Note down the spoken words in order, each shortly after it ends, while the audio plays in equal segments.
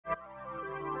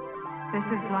This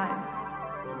is life,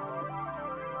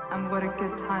 and what a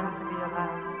good time to be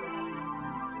alive.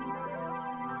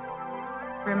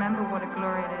 Remember what a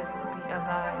glory it is to be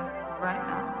alive right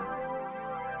now.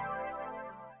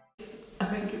 I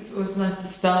think it's always nice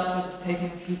to start by just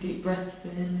taking a few deep breaths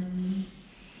in.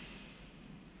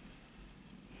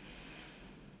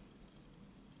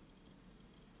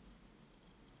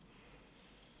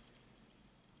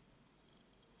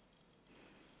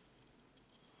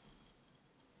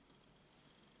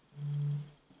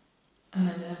 And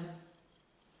then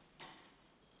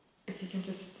if you can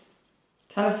just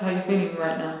tell us how you're feeling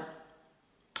right now.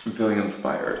 I'm feeling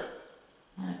inspired.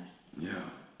 Nice. Yeah.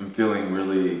 I'm feeling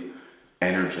really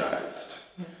energized.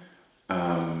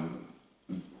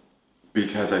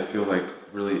 Because I feel like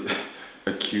really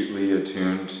acutely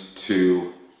attuned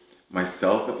to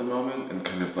myself at the moment and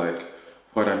kind of like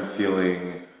what I'm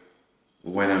feeling,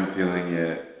 when I'm feeling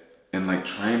it, and like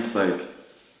trying to like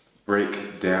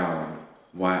break down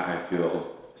why I feel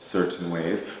certain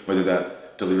ways, whether that's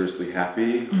deliriously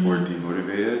happy or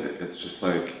demotivated. It's just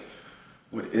like,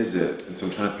 what is it? And so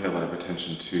I'm trying to pay a lot of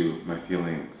attention to my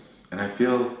feelings. And I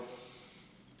feel,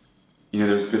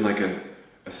 there's been like a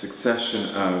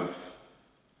succession of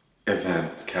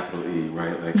events, capital E,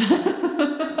 right? Like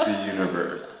the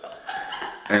universe.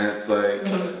 And it's like,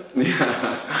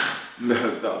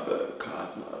 the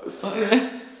cosmos. Oh,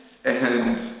 yeah.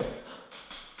 And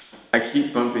I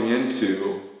keep bumping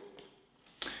into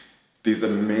these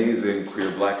amazing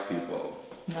queer Black people.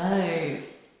 Nice.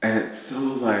 And it's so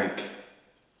like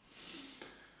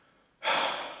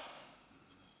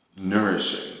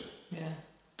nourishing. Yeah.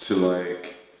 To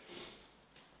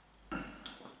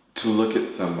look at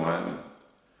someone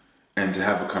and to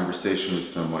have a conversation with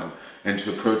someone and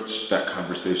to approach that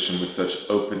conversation with such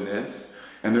openness.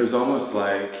 And there's almost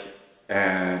like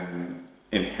an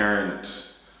inherent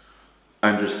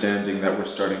understanding that we're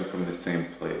starting from the same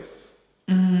place.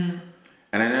 And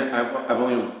I've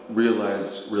only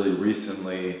realized really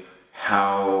recently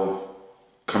how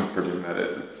comforting that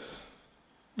is.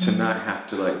 To not have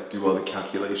to like do all the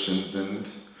calculations and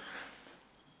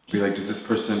be like, does this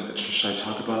person, should I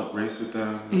talk about race with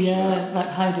them? Like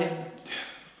hiding.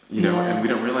 And we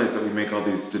don't realize that we make all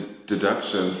these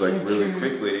deductions like really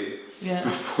quickly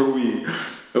before we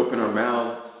open our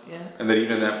mouths. And that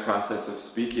even that process of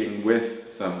speaking with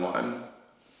someone,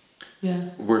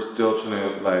 we're still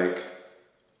trying to like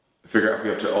figure out if we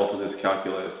have to alter this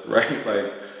calculus, right?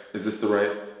 Like, is this the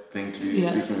right thing to be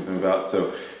speaking with them about?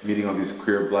 So meeting all these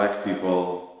queer Black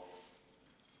people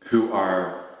who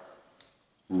are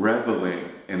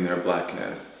reveling in their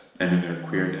Blackness and in their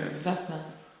queerness. That's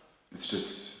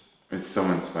nice. It's so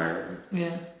inspiring.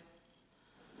 Yeah.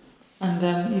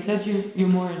 And you said you're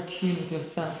more in tune with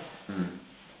yourself.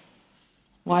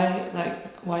 Why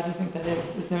do you think that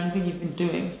is? Is there anything you've been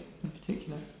doing in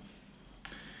particular?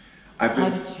 How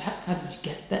did you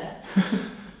get there?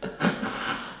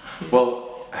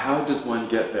 Well, how does one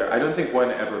get there? I don't think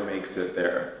one ever makes it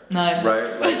there. No.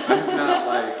 Right? Like, I'm not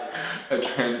like a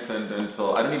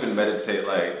transcendental, I don't even meditate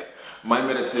like, my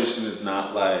meditation is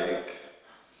not like,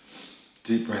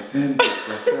 deep breath in, deep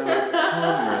breath out,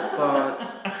 calm your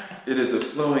thoughts. It is a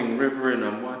flowing river and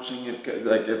I'm watching it go.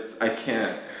 Like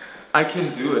I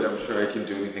can do it. I'm sure I can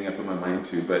do anything I put my mind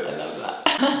to, but I love that.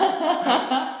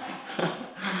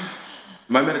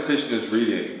 my meditation is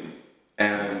reading.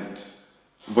 And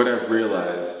what I've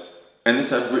realized, and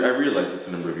this I realized this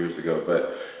a number of years ago,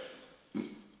 but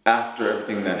after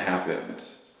everything that happened,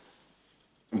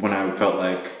 when I felt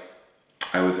like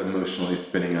I was emotionally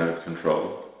spinning out of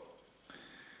control,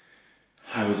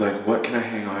 I was like, what can I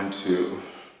hang on to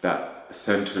that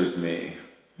centers me?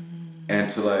 And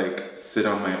to like sit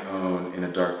on my own in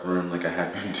a dark room like I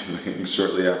had been doing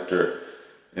shortly after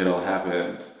it all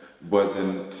happened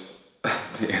wasn't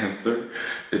the answer.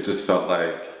 It just felt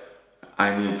like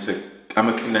I'm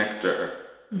a connector.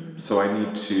 So I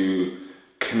need to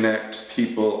connect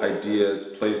people, ideas,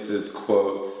 places,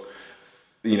 quotes,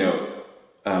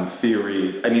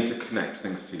 theories. I need to connect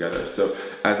things together. So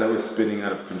as I was spinning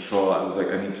out of control, I was like,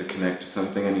 I need to connect to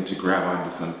something. I need to grab onto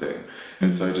something.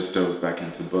 And so I just dove back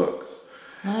into books.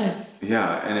 Nice.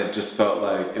 Yeah, and it just felt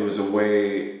like it was a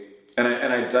way, and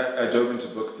I dove into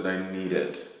books that I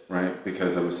needed, right?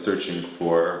 Because I was searching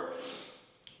for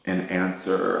an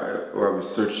answer, or I was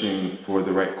searching for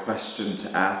the right question to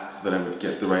ask so that I would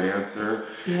get the right answer.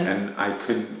 And I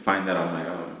couldn't find that on my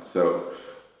own. So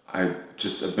I've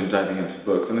been diving into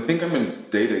books, and I think I'm in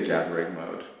data gathering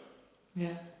mode.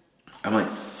 Yeah. I'm like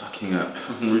sucking up.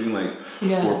 I'm reading like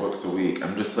 4 books a week.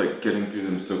 I'm just like getting through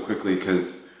them so quickly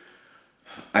because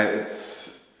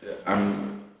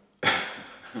I'm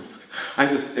I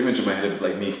had this image in my head of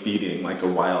like me feeding like a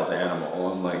wild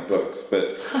animal in like books,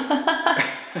 but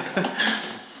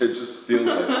it just feels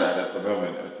like that at the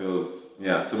moment. It feels,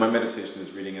 yeah. So my meditation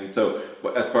is reading, and so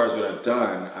as far as what I've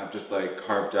done, I've just like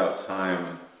carved out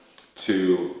time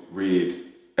to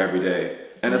read every day,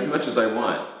 and as much as I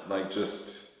want, like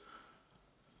just,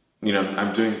 you know,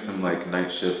 I'm doing some like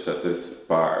night shifts at this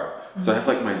bar, so I have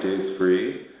like my days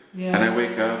free. Yeah. And I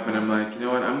wake up and I'm like, you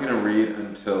know what, I'm gonna read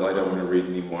until I don't want to read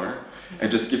anymore. And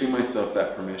just giving myself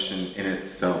that permission in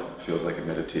itself feels like a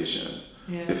meditation.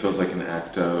 Yeah. It feels like an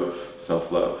act of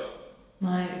self-love.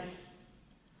 Nice.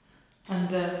 And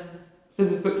so the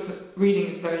books,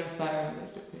 reading is very inspiring,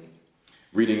 basically.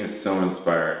 Reading is so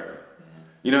inspiring. Yeah.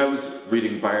 You know, I was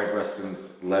reading Bayard Rustin's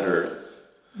letters.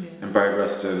 Yeah. And Bayard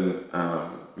Rustin,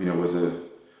 you know, was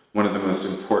one of the most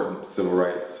important civil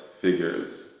rights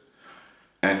figures.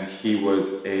 And he was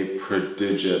a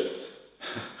prodigious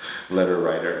letter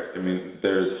writer. I mean,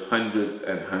 there's hundreds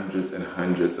and hundreds and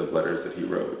hundreds of letters that he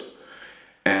wrote.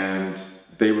 And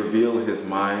they reveal his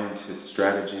mind, his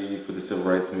strategy for the civil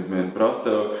rights movement, but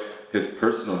also his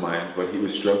personal mind, what he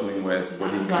was struggling with, what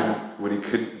he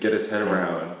couldn't get his head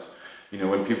around. You know,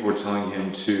 when people were telling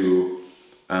him to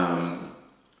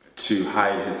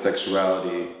hide his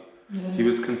sexuality, he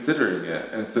was considering it.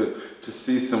 And so to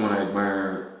see someone I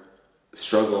admire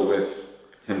struggle with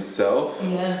himself,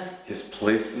 his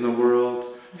place in the world,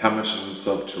 how much of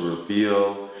himself to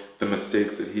reveal, the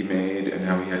mistakes that he made and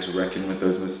how he had to reckon with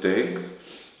those mistakes.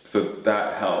 So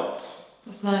that helped.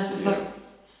 That's nice. It's like,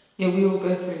 we all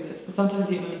go through this, but sometimes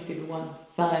you only see the one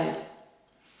side.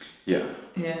 Yeah.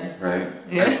 Yeah. Right?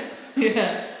 Yeah.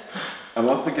 Yeah. I'm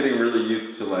also getting really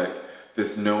used to like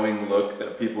this knowing look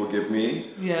that people give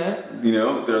me. Yeah. You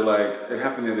know, they're like, it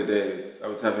happened the other day. I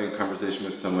was having a conversation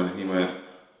with someone and he went,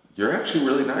 "You're actually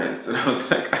really nice." And I was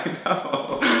like, I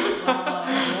know. Wow,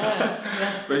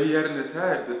 yeah. But he had in his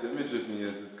head this image of me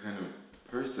as this kind of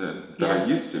person that I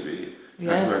used to be, and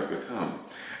who I've become.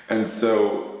 And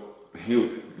so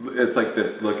it's like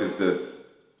this, look is this.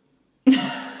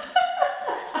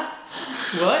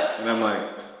 What? And I'm like,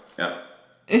 yeah.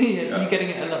 You're getting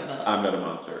it a lot now. I'm not a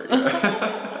monster.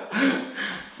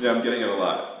 Yeah, I'm getting it a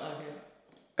lot.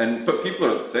 Okay. But people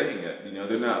are saying it, you know,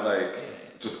 they're not like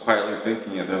just quietly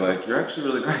thinking it. They're like, "You're actually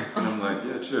really nice." And I'm like,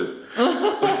 "Yeah, cheers."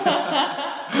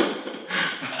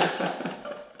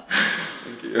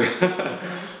 Thank you.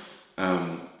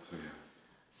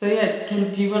 So yeah,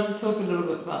 do you want to talk a little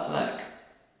bit about like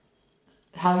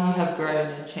how you have grown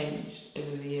and changed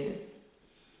over the years?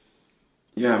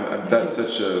 Yeah, that's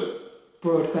such a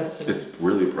broad question. It's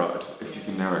really broad. If you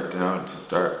can narrow it down to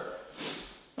start.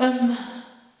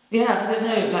 Yeah, I don't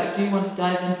know. Like, do you want to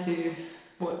dive into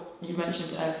what you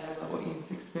mentioned earlier about what you've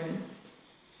experienced?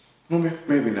 Well,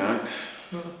 maybe not.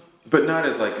 Well, but not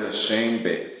as like a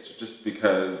shame-based, just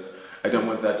because I don't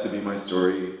want that to be my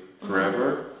story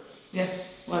forever. Yeah.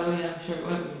 Well, yeah, I'm sure it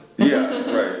won't be. Yeah,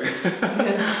 right.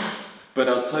 Yeah. But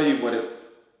I'll tell you what it's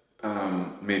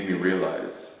made me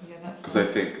realize. Yeah. Because I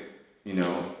think, you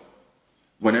know,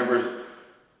 whenever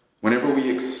we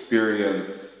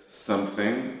experience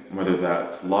something, whether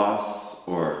that's loss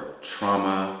or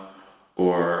trauma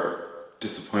or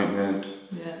disappointment,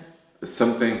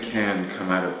 something can come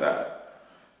out of that.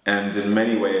 And in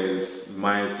many ways,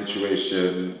 my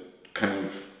situation kind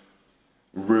of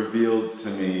revealed to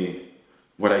me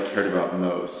what I cared about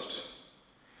most.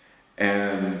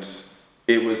 And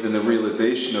it was in the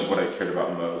realization of what I cared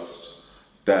about most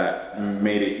that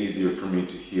made it easier for me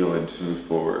to heal and to move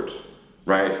forward,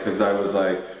 right? Because I was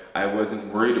like, I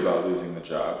wasn't worried about losing the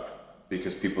job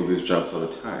because people lose jobs all the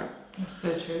time. That's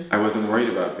so true. I wasn't worried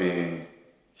about being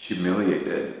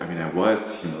humiliated. I mean, I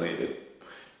was humiliated,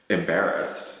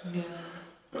 embarrassed. Yeah.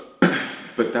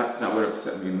 But that's not what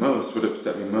upset me most. What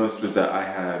upset me most was that I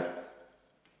had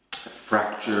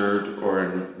fractured, or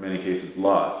in many cases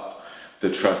lost, the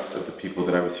trust of the people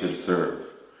that I was here to serve.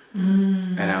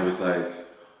 And I was like,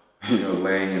 you know,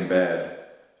 laying in bed,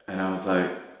 and I was like,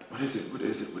 what is it? What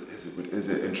is it? What is it? What is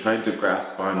it? And trying to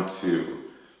grasp onto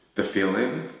the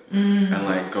feeling and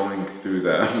like going through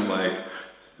that. I'm like,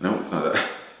 no, it's not that.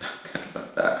 It's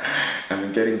not that. I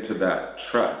mean, getting to that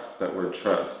trust, that word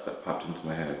trust that popped into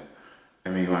my head,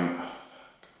 and me going, oh,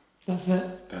 fuck. That's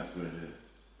it. That's what it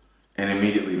is. And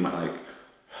immediately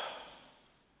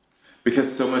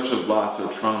because so much of loss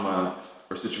or trauma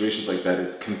or situations like that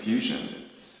is confusion.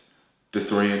 It's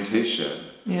disorientation.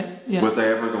 Yes. Yeah. Was I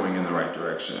ever going in the right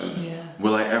direction? Yeah.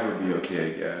 Will I ever be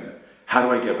okay again? How do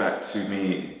I get back to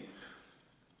me?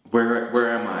 Where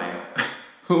am I?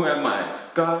 Who am I?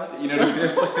 God? You know what I mean?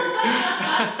 It's like,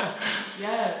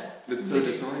 yeah. It's so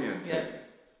disorienting. Yeah.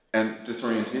 And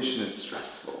disorientation is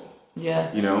stressful.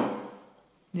 Yeah. You know?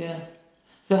 Yeah.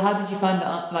 So how did you find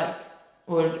that, like,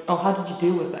 or how did you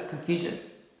deal with that confusion?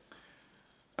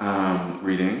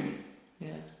 Reading.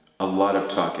 Yeah. A lot of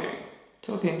talking.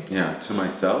 Talking. Yeah, to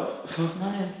myself.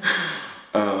 Nice.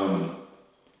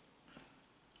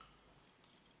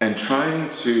 And trying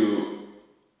to,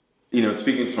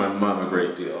 speaking to my mom a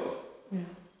great deal. Yeah.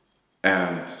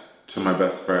 And to my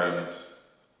best friend.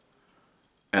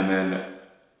 And then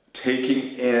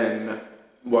taking in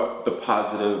what the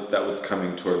positive that was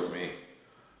coming towards me,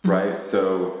 right?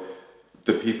 So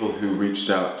the people who reached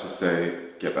out to say,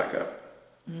 get back up.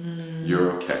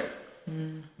 You're okay.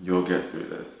 You'll get through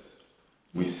this.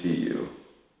 We see you.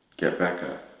 Get back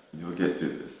up. You'll get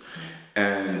through this.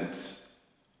 And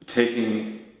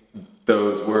taking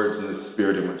those words in the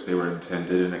spirit in which they were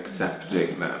intended and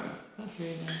accepting them. That's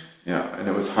really nice. Yeah, and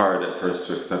it was hard at first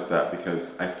to accept that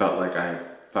because I felt like I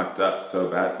fucked up so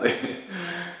badly.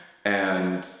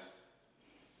 And,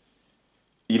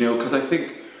 because I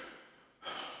think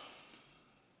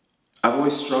I've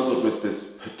always struggled with this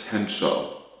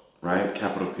potential, right?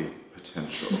 Capital P,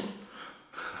 potential.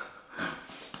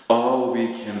 All we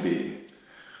can be,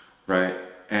 right?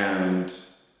 And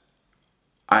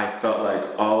I felt like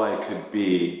all I could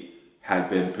be had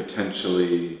been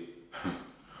potentially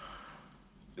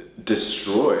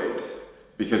destroyed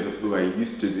because of who I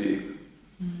used to be.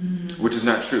 Which is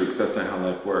not true, because that's not how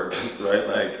life works, right?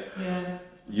 Like,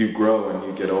 you grow and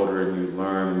you get older and you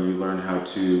learn how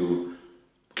to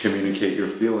communicate your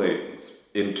feelings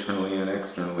internally and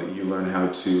externally. You learn how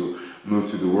to move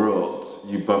through the world.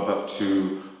 You bump up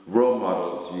to role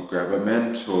models. You grab a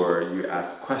mentor. You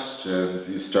ask questions.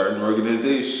 You start an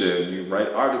organization. You write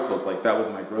articles. Like, that was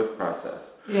my growth process.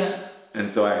 Yeah. And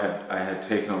so I had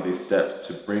taken all these steps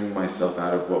to bring myself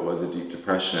out of what was a deep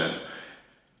depression,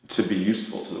 to be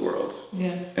useful to the world.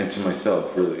 Yeah. And to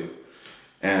myself, really.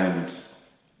 And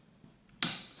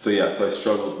so I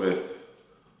struggled with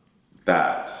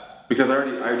that because I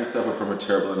already suffer from a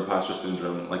terrible imposter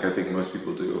syndrome, like I think most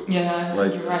people do. Yeah,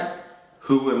 like, you're right.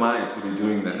 Who am I to be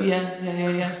doing this?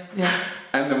 Yeah.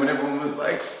 And then when everyone was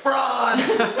like, fraud,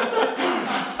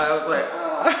 I was like,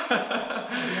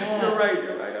 you're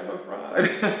right, I'm a fraud.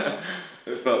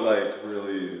 It felt like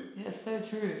really. Yeah, it's so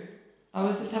true. I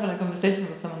was just having a conversation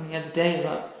with someone the other day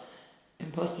about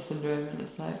imposter syndrome, and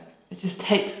it's like, it just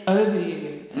takes over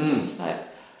you. And it's just like,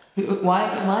 why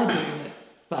am I doing this?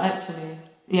 But actually,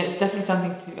 it's definitely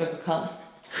something to overcome.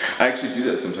 I actually do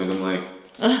that sometimes. I'm like,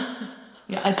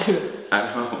 yeah, I do it.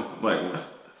 At home, like, what?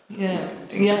 Yeah.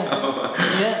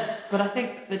 But I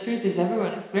think the truth is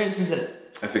everyone experiences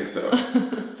it. I think so.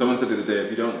 Someone said the other day, if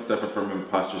you don't suffer from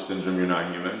imposter syndrome, you're not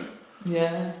human.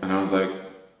 Yeah. And I was like,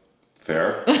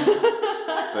 fair.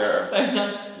 Fair. Fair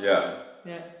enough. Yeah.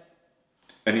 Yeah.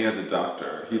 And he has a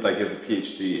doctor. He has a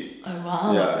PhD. Oh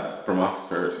wow. Yeah, from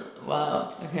Oxford.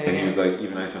 Wow. Okay. And he was like,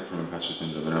 even I suffer from imposter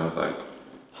syndrome, and I was like,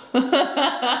 but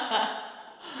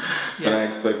I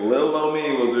expect little old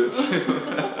me will do it too.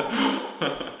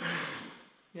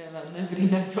 Like nobody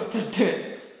knows what they're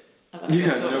doing.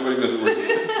 Nobody knows what we're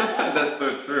doing. That's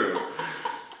so true.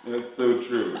 That's so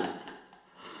true.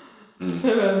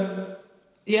 So,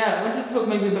 I wanted to talk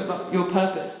maybe a bit about your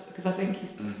purpose, because I think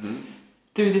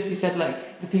through this you said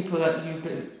like the people that you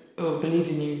believed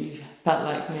in you felt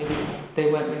like maybe they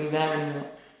weren't really there anymore.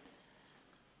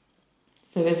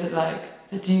 So is it like,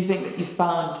 do you think that you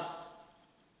found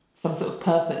some sort of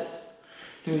purpose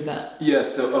through that? Yeah,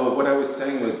 so what I was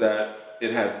saying was that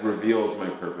it had revealed my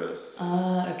purpose.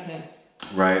 Okay.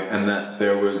 Right, and that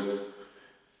there was,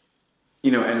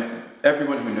 and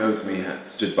everyone who knows me has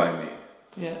stood by me.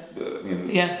 Yeah. I mean,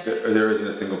 there isn't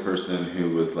a single person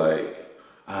who was like,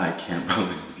 I can't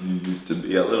believe you used to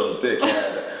be a little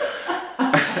dickhead.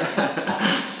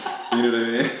 You know what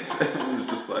I mean? It was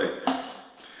just like,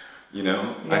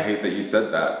 I hate that you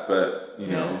said that, but,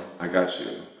 I got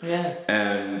you. Yeah.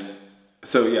 And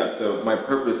so my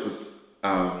purpose was,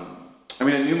 I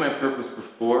knew my purpose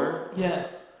before. Yeah.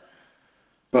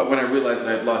 But when I realized that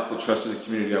I'd lost the trust of the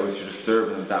community I was here to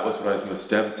serve, and that was what I was most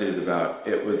devastated about,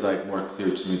 it was like more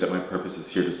clear to me that my purpose is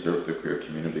here to serve the queer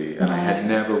community. And I had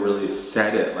never really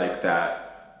said it like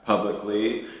that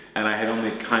publicly, and I had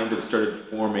only kind of started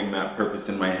forming that purpose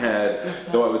in my head,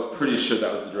 though I was pretty sure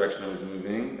that was the direction I was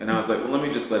moving. And I was like, well, let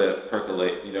me just let it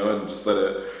percolate, and just let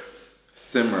it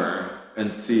simmer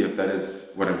and see if that is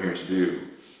what I'm here to do.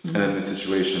 And then the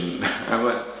situation, I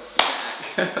went smack,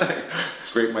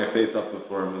 scraped my face off the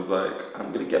floor and was like,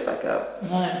 I'm gonna get back up.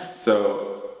 Nice.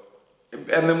 So,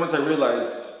 and then once I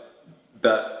realized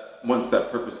that, once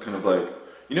that purpose kind of like,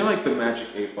 you know, like the magic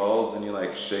 8 balls, and you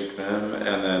like shake them,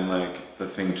 and then like the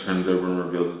thing turns over and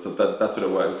reveals itself. That's what it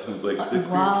was. It was like the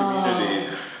queer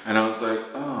community, and I was like,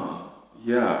 oh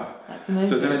yeah. That's amazing.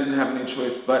 So then I didn't have any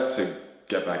choice but to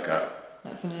get back up.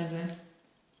 That's amazing.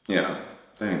 Yeah,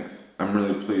 thanks. I'm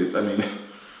really pleased. I mean,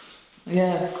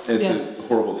 Yeah. it's a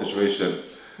horrible situation.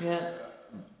 Yeah.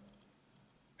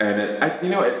 And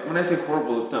when I say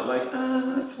horrible, it's not like,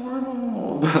 that's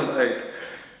horrible. But like,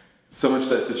 so much of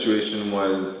that situation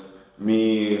was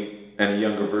me and a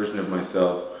younger version of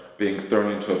myself being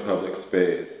thrown into a public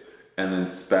space and then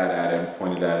spat at and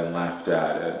pointed at and laughed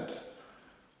at,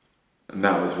 and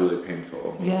that was really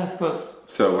painful. Yeah, of course.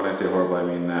 So when I say horrible, I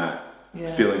mean that.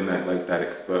 Yeah. Feeling that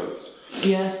exposed.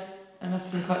 Yeah, it must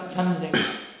have been quite challenging.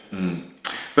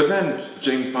 But then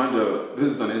Jane Fonda,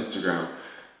 this is on Instagram,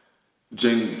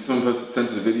 someone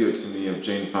sent a video to me of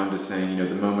Jane Fonda saying,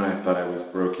 the moment I thought I was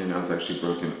broken, I was actually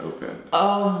broken open.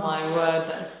 Oh my word,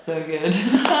 that's so good.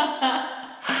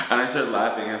 And I started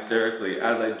laughing hysterically,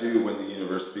 as I do when the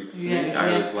universe speaks to me.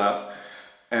 I always laugh.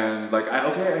 And like,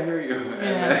 okay, I hear you.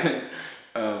 And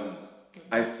then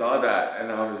I saw that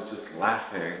and I was just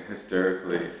laughing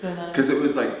hysterically. Because it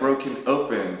was like broken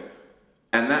open.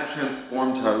 And that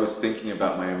transformed how I was thinking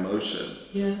about my emotions.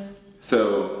 Yeah.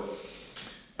 So,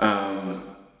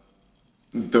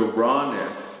 the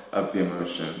rawness of the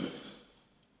emotions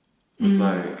was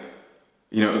like,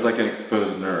 it was like an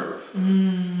exposed nerve.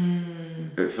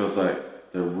 It feels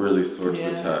like they're really sore to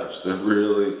the touch. They're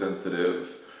really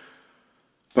sensitive.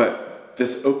 But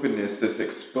this openness, this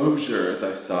exposure, as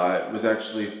I saw it, was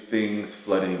actually things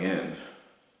flooding in.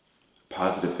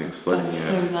 Positive things flooding in.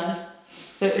 So nice.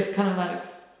 So it's kind of like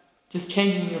just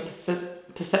changing your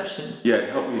perception. Yeah, it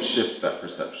helped me shift that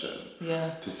perception.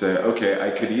 Yeah. To say, okay, I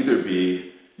could either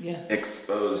be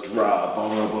exposed, raw,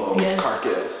 vulnerable,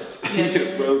 carcass,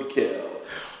 roadkill,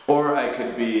 or I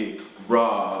could be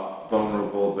raw,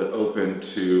 vulnerable, but open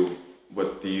to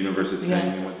what the universe is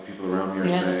saying and what the people around me are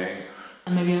saying.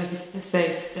 And maybe like to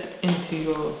say, step into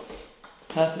your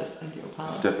purpose and your power.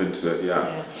 Step into it,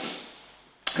 yeah.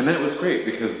 And then it was great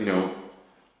because,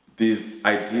 these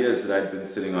ideas that I'd been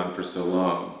sitting on for so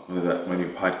long, whether that's my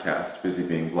new podcast, Busy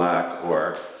Being Black,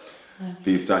 or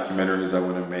these documentaries I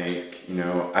want to make,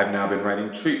 I've now been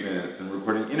writing treatments and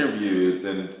recording interviews,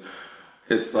 and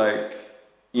it's like,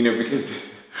 because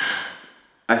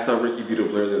I saw Ricky Vito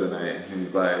Blair the other night, and he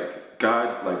was like,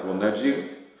 God, will nudge you,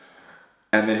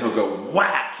 and then he'll go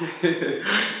whack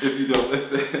if you don't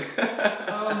listen.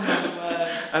 Oh my word.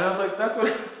 And I was like, that's what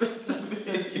happened to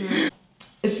me.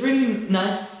 It's really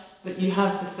nice that you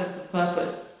have this sense of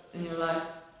purpose in your life.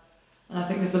 And I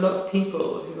think there's a lot of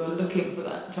people who are looking for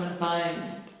that, trying to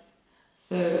find.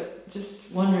 So just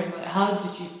wondering, how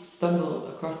did you stumble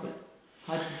across it?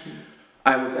 How did you?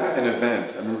 I was at an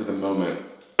event, I remember the moment.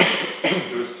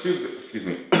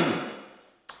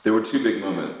 There were two big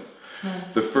moments.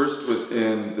 The first was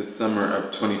in the summer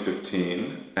of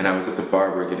 2015, and I was at the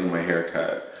barber getting my hair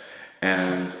cut.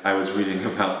 And I was reading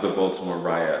about the Baltimore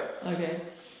riots. Okay.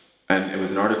 And it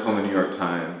was an article in the New York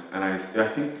Times, and I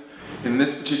think in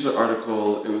this particular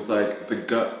article, it was like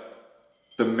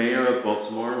the mayor of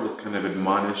Baltimore was kind of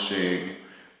admonishing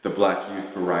the black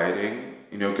youth for rioting,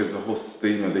 because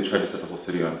they tried to set the whole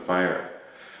city on fire.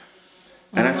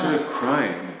 And I started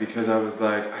crying because I was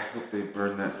like, I hope they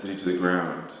burn that city to the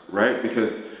ground, right?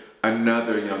 Because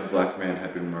another young black man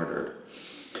had been murdered.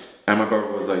 And my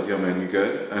barber was like, yo man, you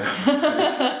good? And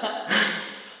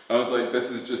I was like, this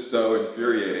is just so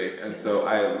infuriating. And so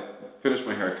I finished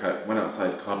my haircut, went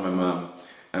outside, called my mom,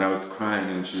 and I was crying,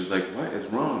 and she was like, what is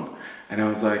wrong? And I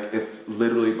was like, it's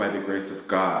literally by the grace of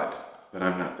God that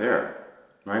I'm not there,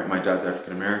 right? My dad's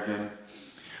African American.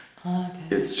 Okay.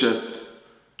 It's just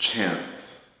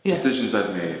chance, decisions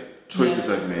I've made, choices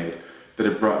I've made that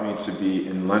have brought me to be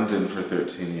in London for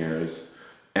 13 years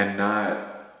and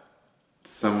not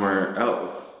somewhere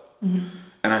else.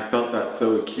 And I felt that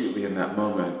so acutely in that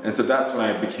moment. And so that's when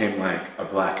I became like a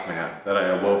black man, that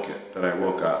I woke up,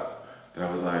 that I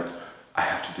was like, I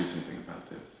have to do something about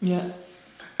this. Yeah.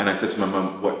 And I said to my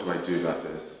mom, what do I do about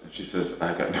this? And she says,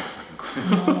 I got no fucking clue.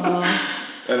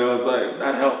 And I was like,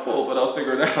 not helpful, but I'll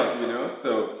figure it out,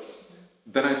 So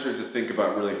then I started to think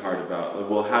really hard about,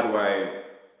 well, how do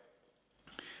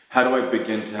I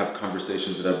begin to have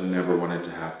conversations that I've never wanted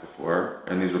to have before?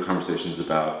 And these were conversations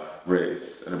about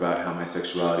race and about how my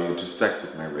sexuality intersects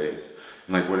with my race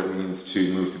and like what it means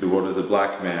to move through the world as a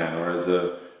black man or as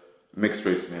a mixed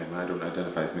race man. I don't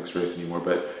identify as mixed race anymore,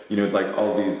 but like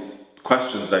all these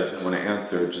questions that I didn't want to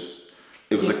answer just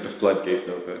It was like the floodgates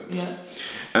opened. Yeah.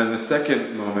 And the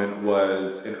second moment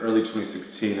was in early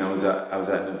 2016. I was at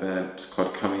an event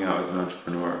called Coming Out as an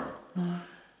Entrepreneur, and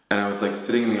I was like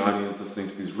sitting in the audience listening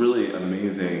to these really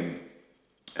amazing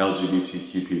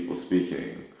LGBTQ people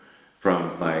speaking,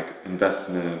 from like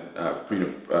investment,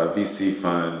 VC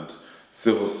fund,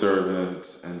 civil servant,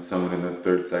 and someone in the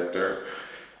third sector,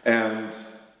 and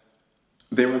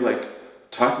they were like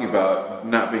talking about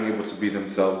not being able to be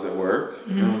themselves at work.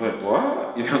 Mm-hmm. And I was like,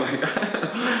 what? You know, like,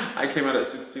 I came out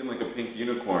at 16 like a pink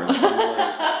unicorn.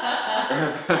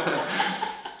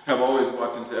 I've always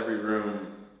walked into every room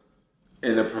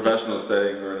in a professional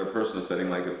setting or in a personal setting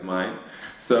like it's mine.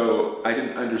 So I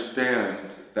didn't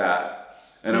understand that.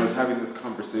 And I was having this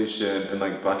conversation and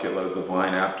like bucket loads of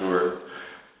wine afterwards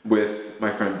with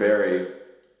my friend Barry.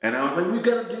 And I was like, we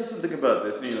gotta do something about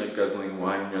this. And you're like guzzling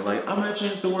wine and you're like, I'm gonna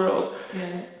change the world.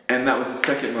 Yeah. And that was the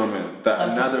second moment that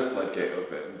another floodgate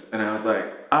opened. And I was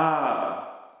like,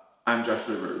 I'm Josh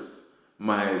Rivers.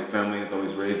 My family has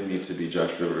always raised me to be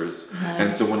Josh Rivers. Nice.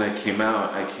 And so when I came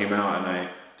out and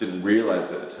I didn't realize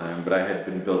it at the time, but I had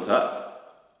been built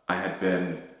up. I have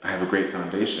a great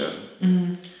foundation.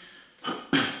 Mm.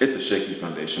 It's a shaky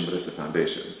foundation, but it's a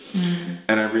foundation. Mm.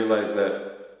 And I realized that,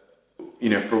 you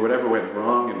know, for whatever went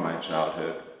wrong in my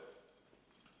childhood,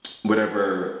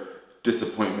 whatever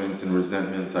disappointments and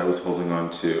resentments I was holding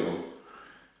on to,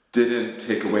 didn't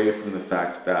take away from the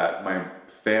fact that my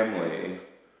family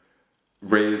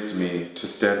raised me to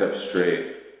stand up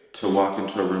straight, to walk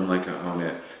into a room like I own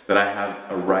it, that I have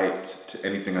a right to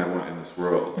anything I want in this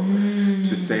world,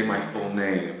 to say my full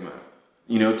name,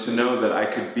 you know, to know that I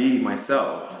could be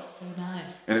myself. That's so nice.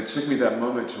 And it took me that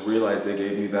moment to realize they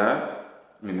gave me that.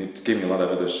 I mean, they gave me a lot of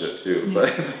other shit too, but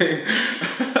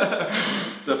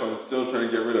stuff I'm still trying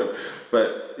to get rid of.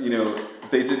 But, you know,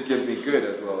 they did give me good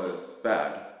as well as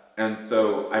bad. And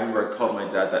so I remember I called my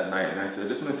dad that night and I said, I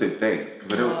just want to say thanks,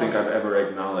 because I don't think I've ever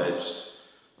acknowledged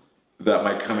that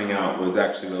my coming out was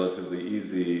actually relatively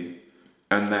easy,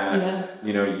 and that,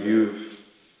 you know, you've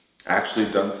actually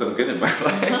done some good in my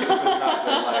life and not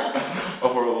been like a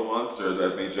horrible monster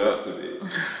that made you out to be.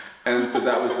 And so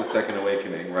that was the second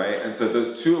awakening, right? And so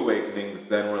those two awakenings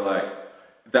then were like,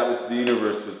 that was, the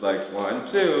universe was like 1,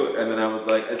 2, and then I was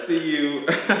like, I see you,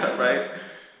 right?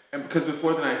 And because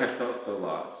before then I had felt so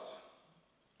lost.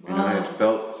 You know, I had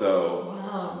felt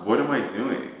so, what am I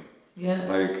doing? Yeah.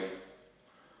 Like,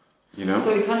 you know? So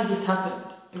it kind of just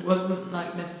happened. It wasn't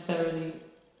like necessarily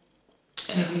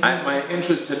anything. My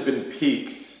interest had been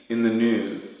piqued in the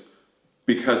news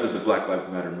because of the Black Lives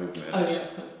Matter movement. Oh, yeah,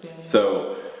 of course, yeah.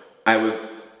 So I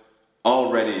was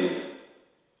already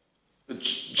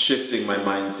shifting my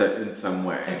mindset in some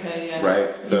way. Okay, yeah.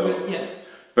 Right? So, yeah.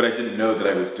 But I didn't know that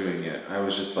I was doing it. I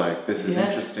was just like, this is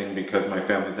interesting because my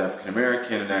family's African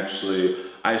American and actually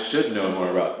I should know more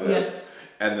about this. Yes.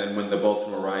 And then when the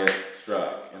Baltimore riots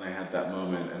struck and I had that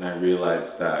moment and I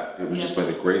realized that it was just by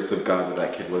the grace of God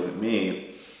that kid wasn't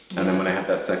me. And then when I had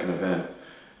that second event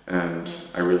and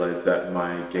I realized that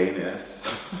my gayness,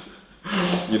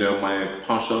 you know, my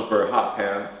penchant for hot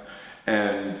pants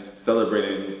and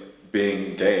celebrating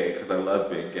being gay, because I love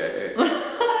being gay.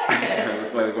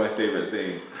 That's like my favorite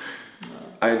thing.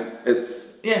 It's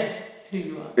who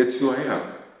you are. It's who I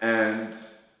am. And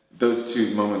those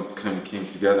two moments kind of came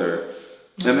together.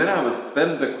 And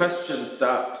then the question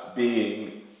stopped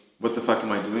being, what the fuck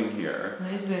am I doing here?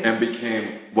 Amazing. And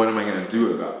became, what am I going to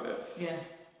do about this? Yeah.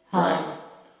 Right?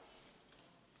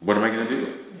 What am I going to do?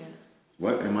 Yeah.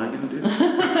 What am I going to do?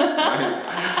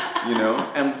 Right? You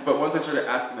know? But once I started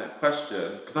asking that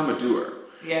question, because I'm a doer.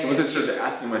 So once I started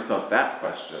asking myself that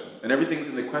question, and everything's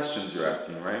in the questions you're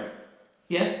asking, right?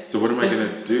 Yeah. So what am I going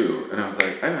to do? And I was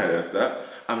like, I know how to ask that.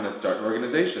 I'm going to start an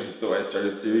organization. So I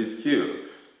started Series Q.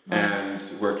 And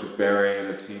worked with Barry and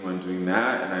a team on doing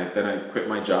that, and then I quit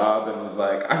my job and was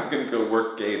like, I'm gonna go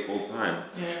work gay full time.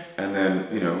 Yeah. And then,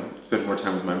 you know, spent more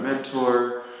time with my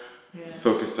mentor,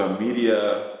 focused on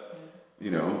media,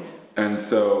 you know, and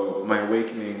so my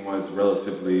awakening was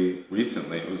relatively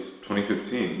recently. It was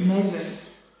 2015. Amazing.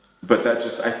 But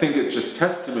I think it's just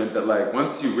testament that like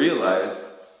once you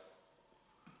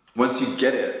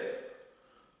get it,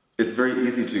 it's very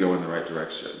easy to go in the right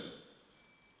direction.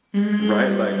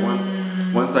 Right? Like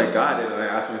once I got it and I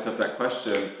asked myself that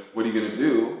question, what are you gonna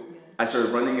do? I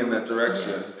started running in that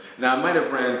direction. Now I might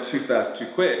have ran too fast, too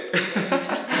quick.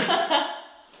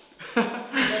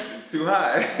 Too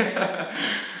high.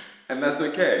 And that's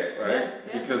okay,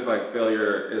 right? Because like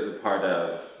failure is a part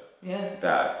of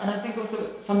that. And I think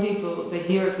also some people, they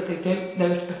hear it but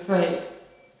they're afraid.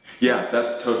 Yeah,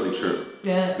 that's totally true.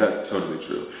 Yeah. That's totally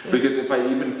true. Because if I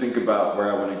even think about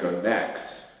where I want to go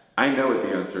next, I know what the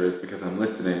answer is because I'm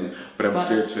listening, but I'm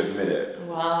scared to admit it.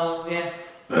 Wow, yeah.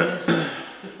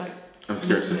 It's like I'm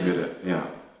scared to admit it, yeah.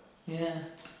 Yeah,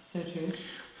 so true.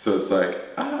 So it's like,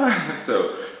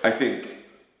 so I think,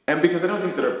 and because I don't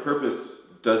think that our purpose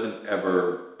doesn't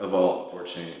ever evolve or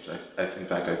change. In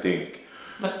fact, I think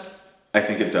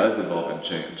it does evolve and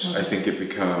change. Okay. I think it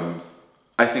becomes,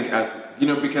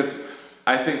 because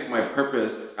I think my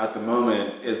purpose at the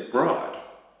moment is broad.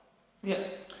 Yeah.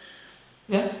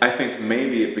 Yeah. I think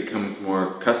maybe it becomes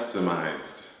more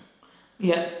customized.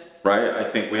 Yeah. Right? I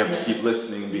think we have to keep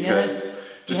listening because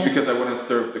because I want to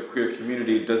serve the queer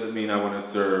community doesn't mean I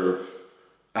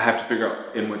have to figure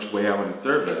out in which way I want to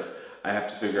serve it. I have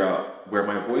to figure out where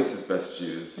my voice is best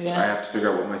used. Yeah. I have to figure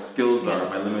out what my skills are,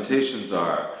 my limitations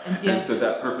are. And so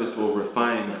that purpose will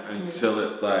refine until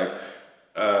it's like,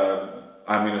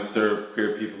 I'm going to serve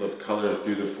queer people of color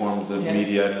through the forms of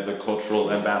media and as a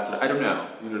cultural ambassador. I don't know.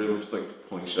 I'm just like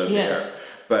pulling shit out of the air.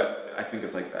 But I think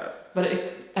it's like that. But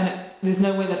there's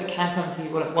no way that it can come to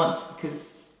you all at once because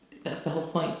that's the whole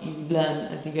point. You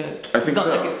learn as you go. I think it's not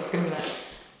so. like it's just going to be like,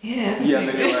 yeah, and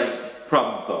then you're like,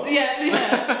 problem solved. Yeah.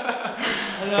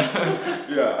 I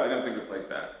know. Yeah, I don't think it's like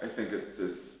that. I think it's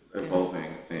this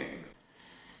evolving thing.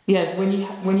 Yeah, when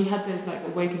you had those like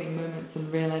awakening moments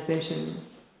and realizations,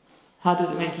 how did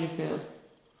it make you feel?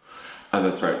 Oh,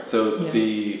 that's right. So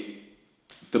the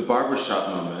barbershop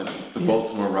moment, the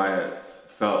Baltimore riots,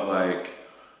 felt like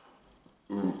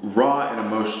raw and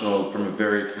emotional from a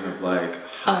very kind of like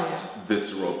hot,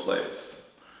 visceral place.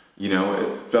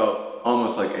 It felt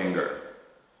almost like anger.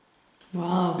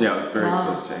 Wow. Yeah, it was very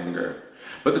close to anger.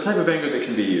 But the type of anger that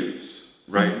can be used,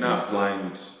 right? Mm-hmm. Not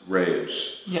blind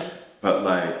rage. Yeah. But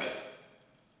like,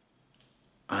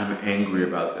 I'm angry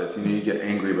about this. You get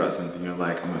angry about something, you're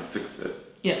like, I'm gonna fix it.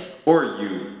 Yeah. Or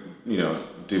you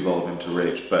devolve into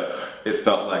rage. But it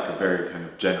felt like a very kind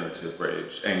of generative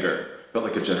anger. It felt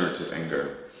like a generative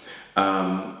anger.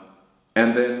 And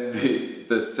then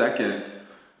the second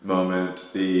moment,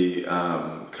 the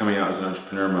coming out as an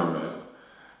entrepreneur moment,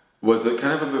 was a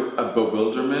kind of a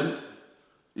bewilderment.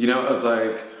 I was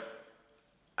like,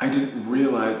 I didn't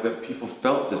realize that people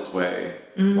felt this way.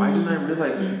 Mm. Why didn't I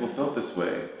realize that people felt this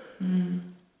way? Mm.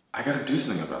 I gotta do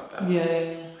something about that.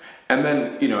 Yeah. And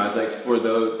then, as I explored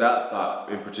that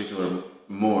thought in particular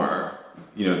more,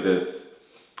 this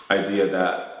idea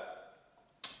that,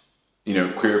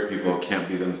 queer people can't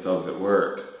be themselves at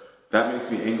work, that makes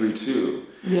me angry too.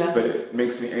 Yeah. But it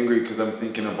makes me angry because I'm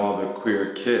thinking of all the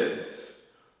queer kids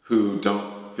who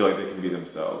don't feel like they can be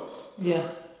themselves. Yeah.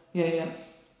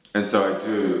 And so I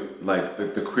do, like,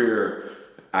 the queer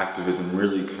activism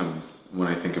really comes when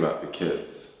I think about the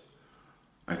kids.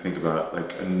 I think about,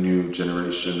 like, a new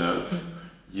generation of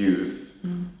youth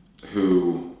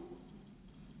who,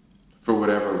 for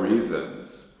whatever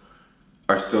reasons,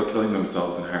 are still killing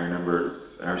themselves in higher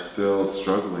numbers, are still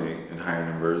struggling in higher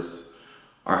numbers,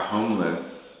 are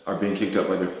homeless, are being kicked out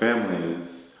by their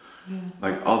families. Yeah.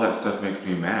 Like, all that stuff makes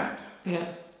me mad. Yeah.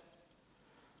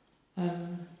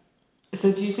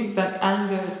 So do you think that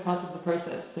anger is part of the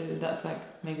process? So that's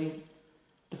like maybe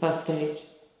the first stage?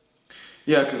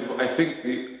 Yeah, because I think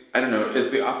is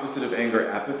the opposite of anger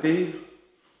apathy?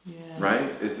 Yeah.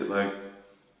 Right? Is it like...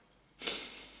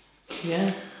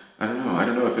 Yeah. I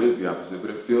don't know if it is the opposite,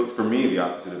 but for me, the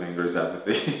opposite of anger is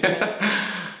apathy.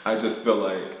 I just feel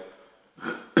like...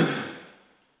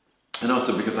 And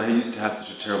also because I used to have such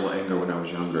a terrible anger when I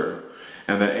was younger,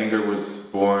 and that anger was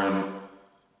born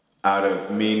out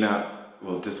of me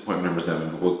disappointment and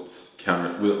resentment,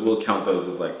 we'll count those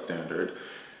as like standard.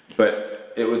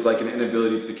 But it was like an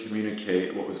inability to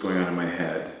communicate what was going on in my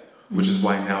head, which is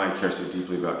why now I care so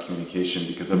deeply about communication,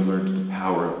 because I've learned the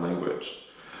power of language.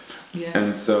 Yeah.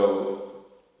 And so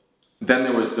then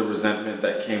there was the resentment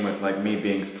that came with like me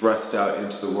being thrust out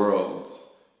into the world,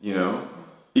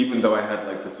 even though I had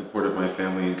like the support of my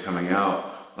family in coming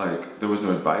out, like there was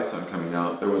no advice on coming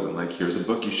out. There wasn't like, here's a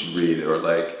book you should read, or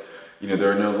like,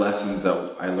 there are no lessons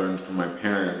that I learned from my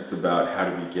parents about how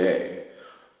to be gay.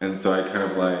 And so I kind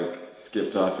of like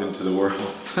skipped off into the world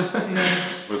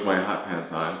with my hot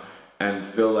pants on,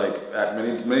 and feel like at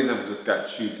many times I just got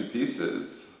chewed to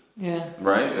pieces. Yeah.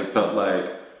 Right? It felt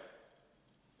like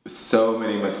so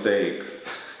many mistakes.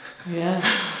 Yeah.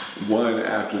 One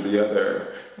after the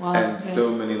other. Wow. And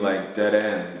so many like dead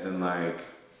ends and like,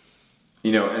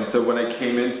 and so when I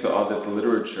came into all this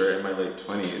literature in my late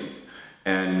 20s,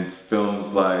 and films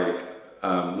like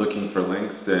Looking for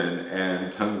Langston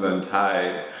and Tongues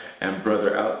Untied and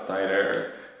Brother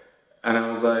Outsider, and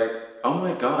I was like, oh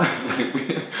my God, like,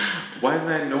 why didn't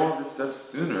I know all this stuff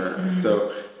sooner? Mm-hmm.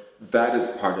 So that is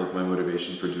part of my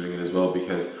motivation for doing it as well,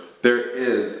 because there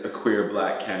is a queer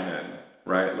Black canon,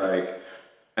 right? Like,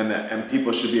 and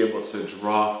people should be able to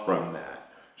draw from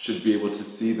that, should be able to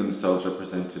see themselves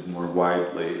represented more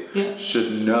widely, Yeah.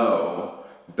 should know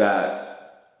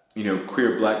that, you know,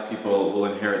 queer Black people will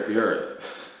inherit the earth.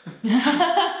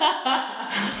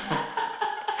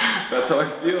 That's how I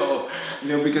feel, you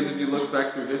know, because if you look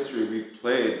back through history, we've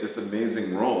played this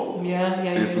amazing role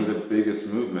in some of the biggest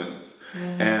movements.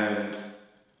 And,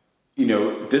 you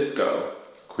know, disco,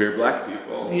 queer Black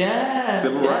people.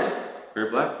 Civil rights,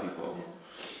 queer Black people.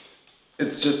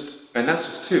 It's just, and that's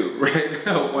just two, right?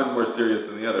 One more serious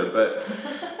than the other, but,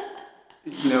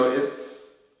 you know,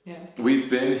 we've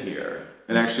been here.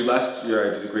 And actually last year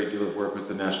I did a great deal of work with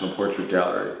the National Portrait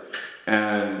Gallery,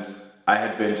 and I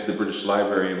had been to the British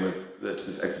Library and was to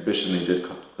this exhibition they did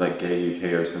called, like, Gay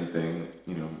UK or something,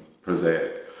 you know,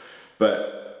 prosaic.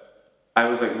 But I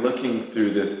was like looking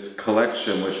through this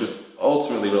collection, which was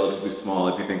ultimately relatively small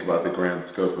if you think about the grand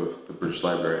scope of the British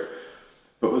Library.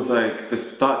 But was like, this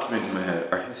thought came into my head: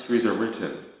 our histories are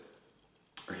written.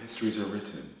 Our histories are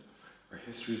written. Our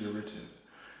histories are written.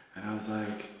 And I was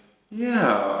like,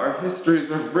 yeah, our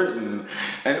histories are written.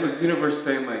 And it was the universe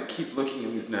saying, like, keep looking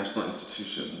in these national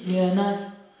institutions. Yeah,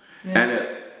 nice. Yeah.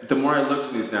 And the more I looked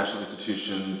in these national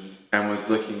institutions and was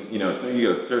looking, you know, so you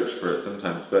gotta search for it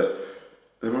sometimes, but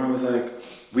the more I was like,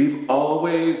 we've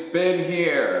always been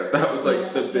here. That was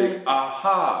like the big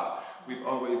aha. We've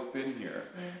always been here.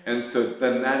 And so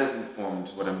then that has informed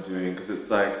what I'm doing, because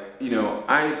it's like, you know,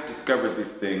 I discovered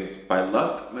these things by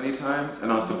luck many times,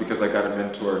 and also because I got a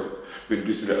mentor who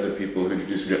introduced me to other people, who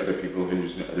introduced me to other people, who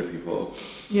introduced me to other people.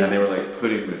 And they were like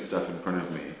putting this stuff in front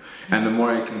of me. And the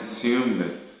more I consume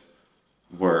this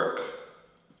work,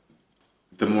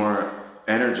 the more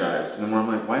energized, and the more I'm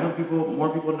like, why don't more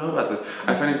people know about this?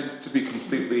 I find it just to be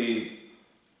completely...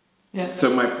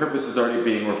 So my purpose is already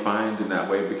being refined in that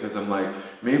way, because I'm like,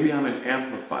 maybe I'm an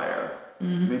amplifier.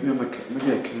 Maybe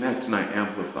I connect and I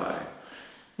amplify.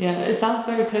 Yeah, it sounds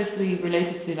very closely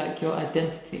related to like your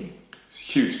identity.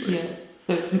 Hugely. Yeah.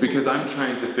 So it's because I'm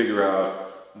trying to figure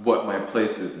out what my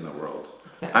place is in the world.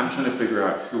 Exactly. I'm trying to figure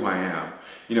out who I am.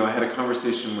 You know, I had a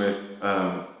conversation with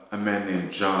a man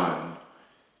named John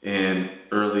in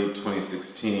early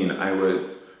 2016. I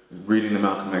was reading the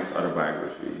Malcolm X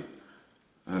autobiography.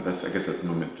 I guess that's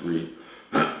moment 3.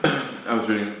 I was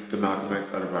reading the Malcolm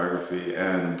X autobiography,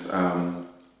 and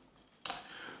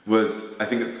I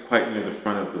think it's quite near the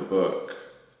front of the book.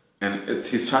 And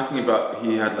he's talking about,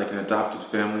 he had like an adopted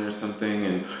family or something,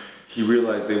 and he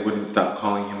realized they wouldn't stop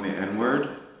calling him the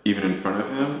N-word, even in front of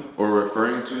him, or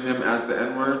referring to him as the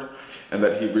N-word, and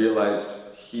that he realized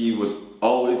he was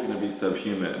always going to be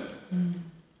subhuman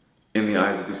in the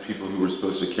eyes of these people who were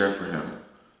supposed to care for him.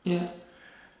 Yeah.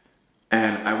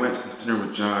 And I went to this dinner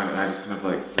with John, and I just kind of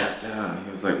like sat down, and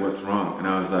he was like, what's wrong? And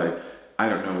I was like, I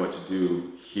don't know what to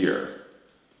do here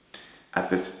at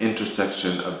this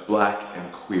intersection of Black and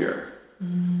queer.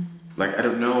 Like, I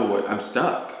don't know I'm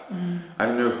stuck. I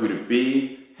don't know who to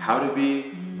be, how to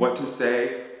be, what to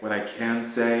say, what I can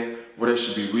say, what I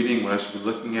should be reading, what I should be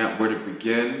looking at, where to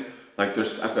begin. Like,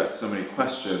 I've got so many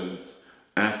questions,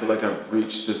 and I feel like I've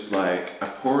reached this like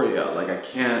aporia, like I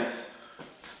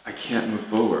can't move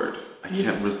forward. I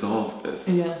can't resolve this.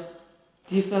 Yeah.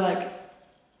 Do you feel like,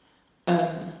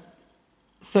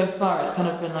 so far it's kind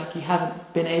of been like you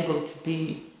haven't been able to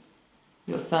be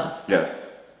yourself? Yes.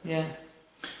 Yeah.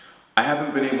 I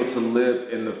haven't been able to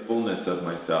live in the fullness of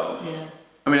myself. Yeah.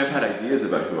 I mean, I've had ideas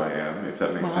about who I am, if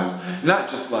that makes sense. Not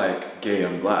just like gay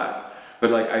and Black,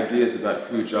 but like ideas about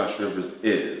who Josh Rivers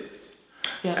is.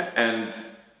 Yeah. And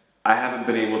I haven't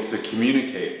been able to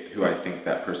communicate who I think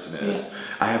that person is.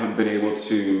 I haven't been able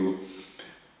to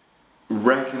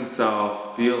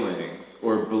reconcile feelings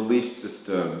or belief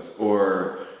systems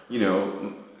or, you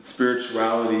know,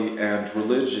 spirituality and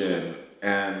religion,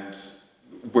 and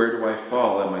where do I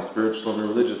fall? Am I spiritual and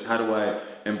religious? How do I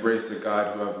embrace a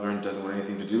God who I've learned doesn't want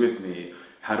anything to do with me?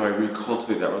 How do I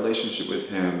recultivate that relationship with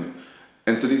him?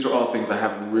 And so these are all things I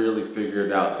haven't really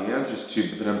figured out the answers to,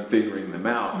 but then I'm figuring them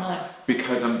out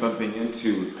because I'm bumping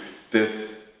into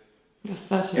this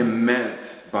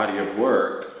immense body of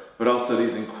work, but also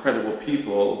these incredible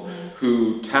people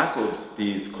who tackled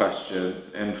these questions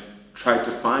and tried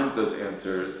to find those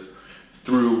answers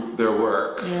through their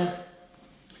work. Yeah.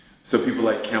 So people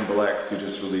like Campbell X, who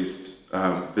just released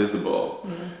Visible,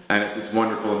 and it's this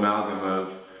wonderful amalgam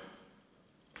of,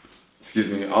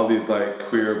 all these like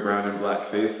queer, brown and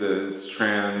Black faces,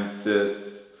 trans,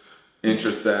 cis,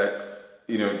 intersex,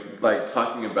 you know, like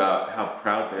talking about how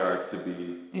proud they are to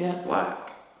be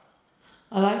Black.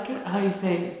 I like it how you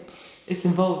say it's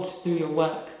involved through your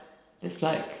work. It's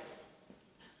like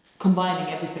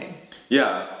combining everything.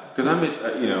 Yeah, because I'm,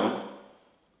 you know,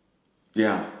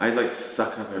 yeah, I like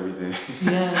suck up everything.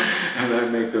 Yeah. And I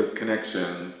make those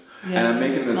connections. Yeah, And I'm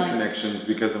making those nice. connections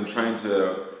because I'm trying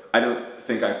to, I don't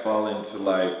think I fall into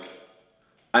like,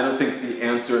 I don't think the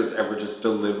answer is ever just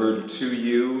delivered to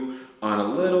you on a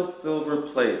little silver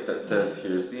plate that says,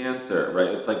 here's the answer, right?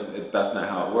 It's like, that's not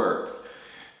how it works.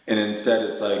 And instead,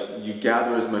 it's like you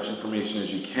gather as much information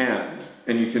as you can,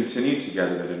 and you continue to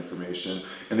gather that information,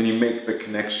 and then you make the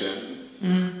connections.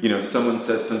 You know, someone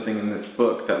says something in this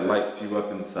book that lights you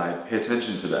up inside. Pay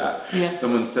attention to that. Yeah.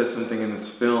 Someone says something in this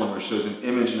film or shows an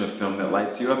image in a film that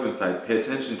lights you up inside. Pay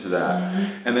attention to that.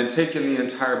 And then take in the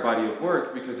entire body of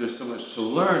work because there's so much to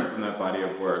learn from that body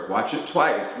of work. Watch it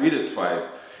twice, read it twice,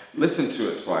 listen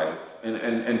to it twice,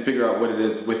 and figure out what it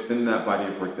is within that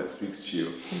body of work that speaks to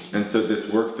you. And so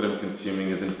this work that I'm consuming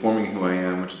is informing who I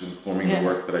am, which is informing the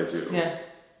work that I do. Yeah.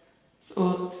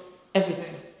 Or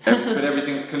everything. But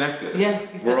everything's connected. Yeah,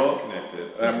 exactly. We're all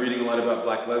connected. I'm reading a lot about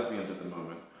Black lesbians at the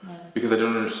moment because I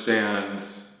don't understand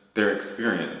their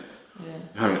experience. Yeah.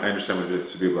 I mean, I understand what it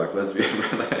is to be a Black lesbian,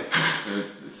 right?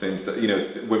 Same, you know,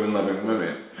 women loving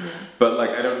women. Yeah. But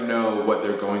like, I don't know what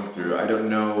they're going through. I don't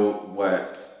know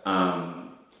what,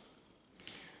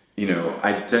 you know,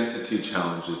 identity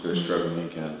challenges they're struggling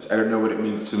against. I don't know what it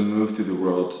means to move through the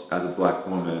world as a Black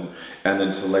woman and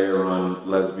then to layer on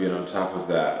lesbian on top of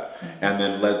that. And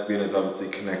then lesbian is obviously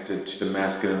connected to the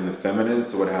masculine and the feminine,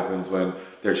 so what happens when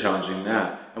they're challenging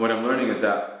that? And what I'm learning is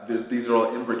that these are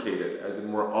all imbricated, as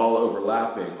in we're all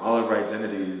overlapping. All of our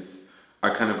identities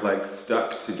are kind of like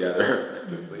stuck together,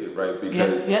 effectively, right?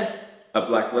 Because a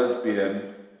Black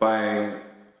lesbian buying,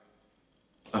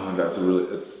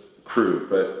 it's crude,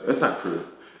 but it's not crude.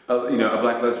 You know, a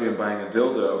Black lesbian buying a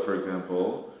dildo, for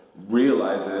example,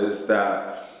 realizes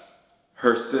that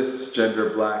her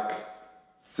cisgender Black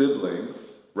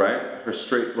siblings, right, her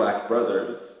straight Black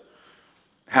brothers,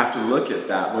 have to look at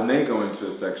that when they go into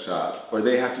a sex shop, or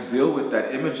they have to deal with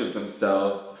that image of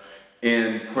themselves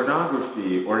in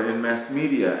pornography or in mass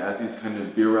media as these kind of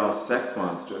virile sex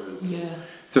monsters. Yeah.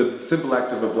 So the simple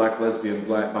act of a Black lesbian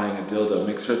buying a dildo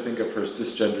makes her think of her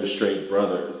cisgender straight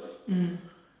brothers,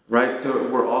 right? So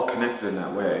we're all connected in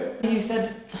that way. You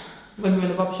said when we were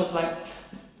in the barber shop, like,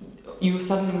 you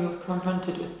suddenly were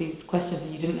confronted with these questions that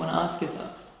you didn't want to ask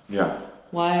yourself. Yeah.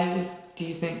 Why do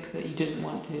you think that you didn't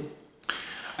want to?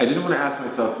 I didn't want to ask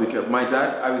myself because my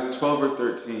dad, I was 12 or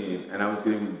 13 and I was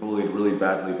getting bullied really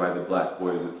badly by the Black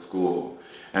boys at school.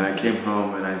 And I came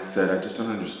home and I said, I just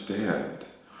don't understand.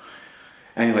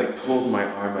 And he like pulled my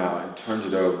arm out and turned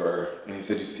it over and he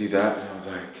said, you see that? And I was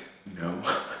like, no.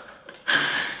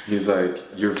 He's like,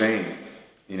 your veins,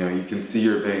 you know, you can see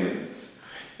your veins.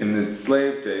 In the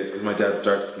slave days, because my dad's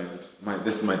dark skinned,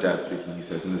 this is my dad speaking, he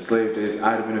says, in the slave days,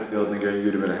 I'd have been a field nigger,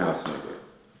 you'd have been a house nigger.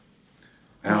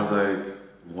 And I was like,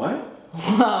 what?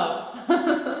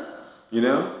 Wow. You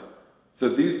know? So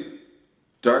these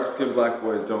dark-skinned Black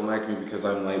boys don't like me because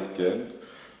I'm light-skinned.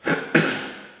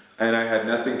 And I had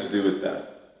nothing to do with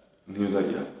that. And he was like,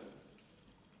 yeah.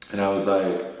 And I was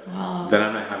like, wow. Then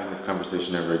I'm not having this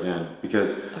conversation ever again.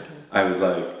 Because I was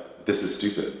like, this is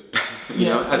stupid. You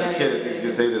know, as a kid, it's easy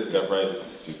to say this stuff, right? This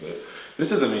is stupid. This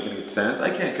doesn't make any sense. I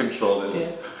can't control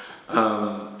this.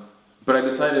 Yeah. But I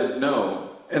decided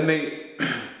no. And they...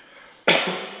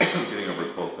 I'm getting over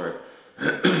a cold, sorry.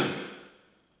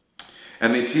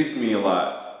 And they teased me a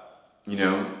lot. You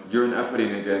know, you're an uppity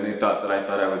nigga, and they thought that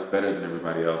I was better than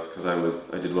everybody else because I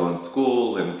did well in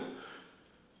school, and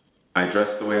I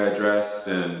dressed the way I dressed,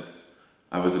 and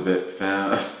I was a bit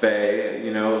fey,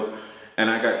 you know, and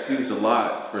I got teased a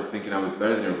lot for thinking I was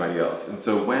better than everybody else. And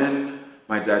so when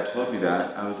my dad told me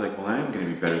that, I was like, well, I am going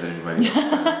to be better than everybody else.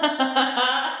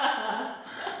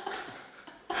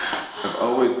 I've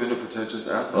always been a pretentious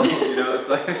asshole, you know, it's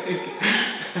like...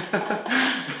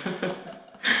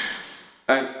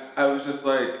 I was just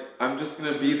like, I'm just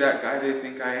going to be that guy they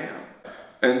think I am.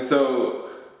 And so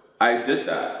I did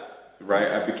that, right?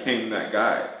 I became that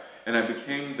guy. And I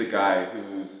became the guy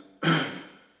whose...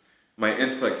 my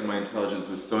intellect and my intelligence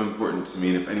was so important to me,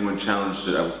 and if anyone challenged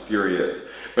it, I was furious.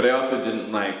 But I also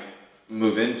didn't, like,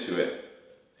 move into it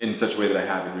in such a way that I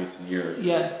have in recent years.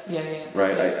 Yeah.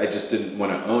 Right? I just didn't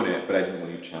want to own it, but I didn't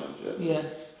want you to challenge it. Yeah.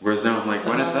 Whereas now I'm like,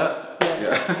 run it up.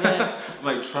 Yeah. I'm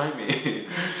like, try me.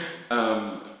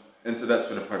 And so that's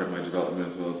been a part of my development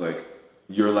as well, as like,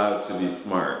 you're allowed to be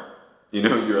smart. You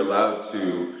know, you're allowed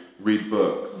to read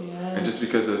books. Yeah. And just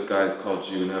because those guys called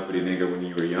you an uppity nigga when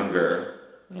you were younger,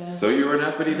 so you were an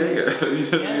uppity nigga. You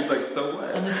know what I mean? Like, so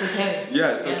what? And it's okay.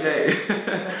 Yeah, it's okay.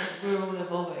 We're all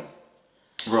evolving.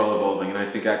 We're all evolving, and I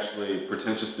think actually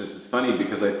pretentiousness is funny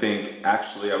because I think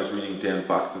actually I was reading Dan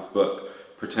Fox's book,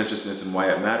 Pretentiousness and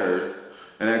Why It Matters,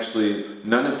 and actually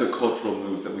none of the cultural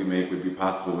moves that we make would be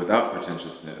possible without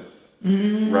pretentiousness,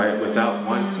 right? Without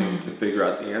wanting to figure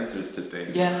out the answers to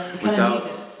things. Yeah,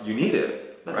 You need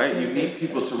it, That's right? so You good. need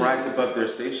people to rise above their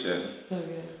station, So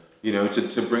good. you know,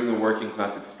 to bring the working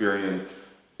class experience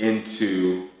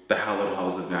into the hallowed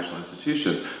halls of national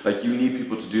institutions. Like, you need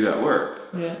people to do that work.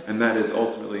 Yeah. And that is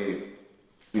ultimately,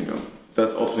 you know,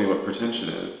 that's ultimately what pretension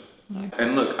is. Like,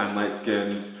 And look, I'm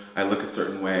light-skinned, I look a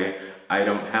certain way, I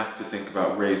don't have to think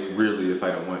about race really if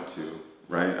I don't want to,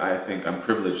 right? I think I'm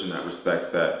privileged in that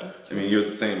respect that, I mean, you're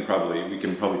the same probably, we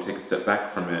can probably take a step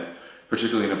back from it,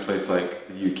 particularly in a place like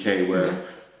the UK where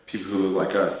people who look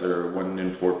like us are 1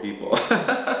 in 4 people.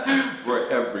 We're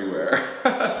everywhere.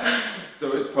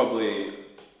 So it's probably,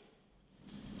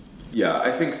 yeah,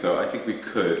 I think so. I think we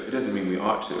could. It doesn't mean we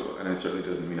ought to, and it certainly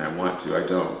doesn't mean I want to. I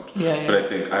don't. Yeah. But I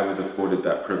think I was afforded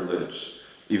that privilege,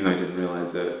 even though I didn't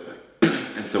realize it.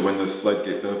 And so when those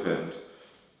floodgates opened,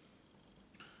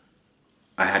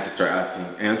 I had to start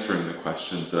answering the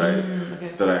questions that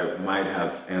I might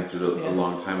have answered a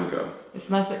long time ago. It's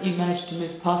nice that you managed to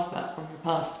move past that from your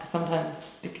past, because sometimes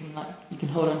it can, like, you can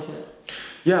hold on to it.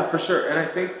 Yeah, for sure. And I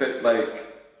think that, like,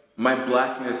 my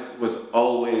blackness was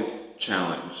always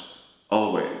challenged.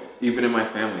 Always. Even in my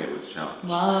family, it was challenged.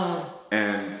 Wow.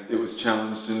 And it was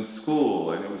challenged in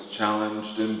school, and it was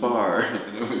challenged in bars,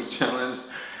 and it was challenged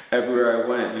everywhere I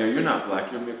went. You know, you're not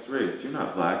black, you're mixed race. You're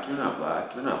not black, you're not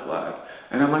black, you're not black.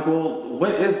 And I'm like, well,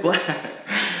 what is black?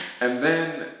 And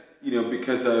then, you know,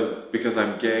 because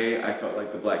I'm gay, I felt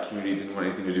like the black community didn't want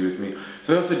anything to do with me.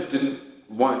 So I also didn't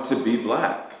want to be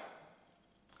black.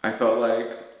 I felt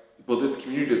like, well, this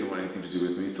community doesn't want anything to do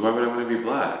with me, so why would I want to be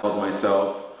black? I called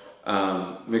myself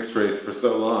mixed race for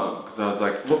so long because I was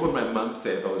like, what would my mom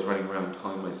say if I was running around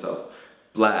calling myself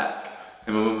black?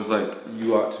 And my mom was like,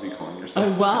 you ought to be calling yourself.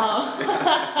 Oh, wow.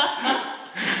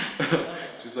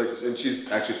 She's like, and she's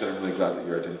actually said, I'm really glad that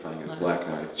you're identifying as black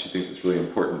now. She thinks it's really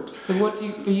important. So what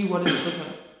is the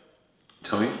difference?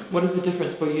 Tell me. What is the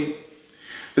difference for you?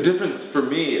 The difference for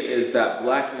me is that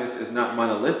blackness is not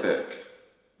monolithic.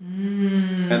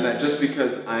 And that just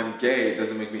because I'm gay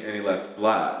doesn't make me any less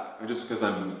black. Or just because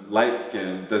I'm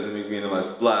light-skinned doesn't make me any less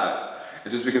black.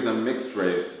 And just because I'm mixed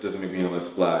race doesn't make me any less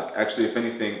black. Actually, if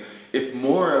anything, if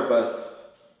more of us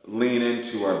lean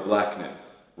into our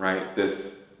blackness, right,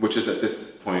 which is at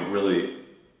this point really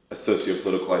a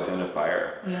socio-political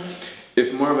identifier,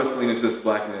 if more of us lean into this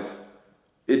blackness,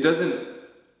 it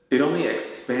only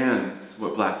expands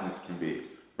what blackness can be,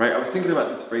 right? I was thinking about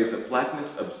this phrase that blackness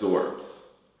absorbs.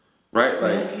 Right?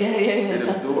 Like, it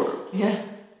absorbs. Yeah.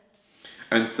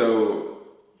 And so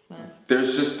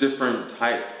there's just different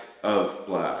types of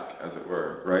black, as it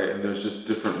were, right? And there's just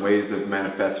different ways of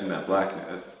manifesting that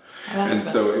blackness. And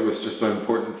so it was just so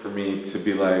important for me to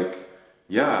be like,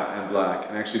 yeah, I'm black.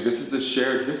 And actually, this is a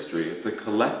shared history. It's a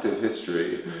collective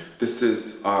history. This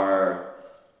is my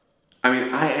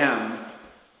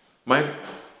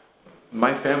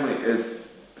family is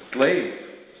slave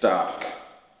stock.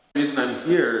 The reason I'm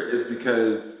here is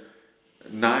because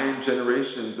 9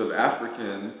 generations of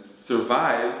Africans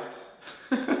survived,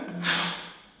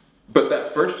 but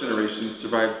that first generation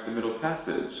survived the Middle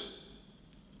Passage.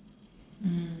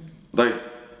 Like,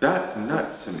 that's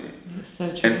nuts to me. It's so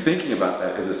true. And thinking about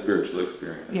that is a spiritual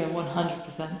experience. Yeah,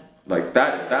 100%. Like,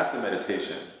 that's a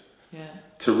meditation. Yeah.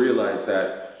 To realize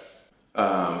that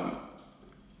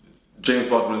James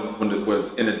Baldwin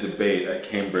was in a debate at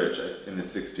Cambridge in the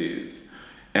 60s.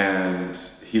 And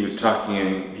he was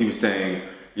saying,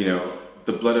 you know,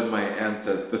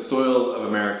 the soil of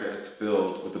America is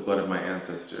filled with the blood of my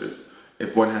ancestors.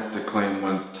 If one has to claim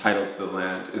one's title to the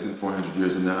land, isn't 400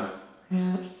 years enough?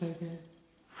 Yeah, that's so good.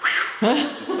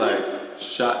 Just like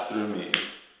shot through me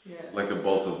like a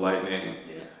bolt of lightning.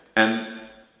 Yeah. And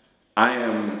I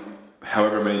am,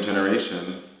 however many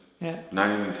generations,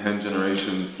 9, 10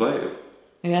 generations slave.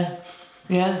 Yeah.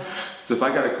 Yeah. So if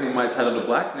I gotta claim my title to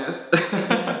blackness,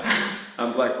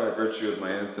 I'm black by virtue of my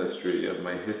ancestry, of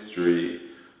my history,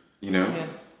 you know?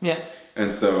 Yeah.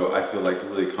 And so I feel like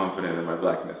really confident in my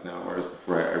blackness now, whereas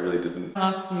before I really didn't.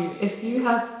 I'll ask you,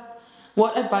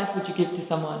 what advice would you give to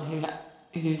someone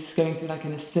who's going through like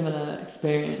a similar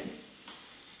experience?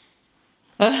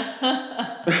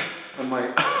 I'm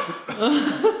like,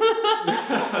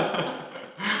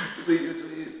 delete your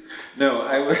tweets. No,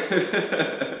 I would.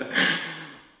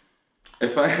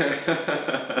 If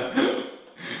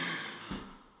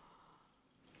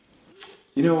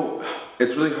you know,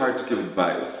 it's really hard to give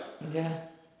advice. Yeah.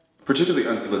 Particularly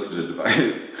unsolicited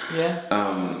advice. Yeah.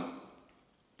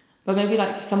 But maybe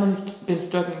like someone's been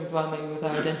struggling as well, maybe with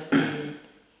their identity.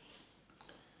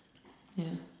 Yeah.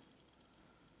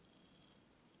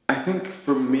 I think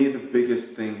for me, the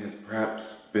biggest thing has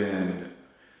perhaps been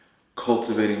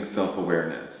cultivating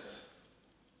self-awareness.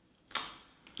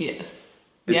 Yes.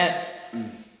 It- Yes.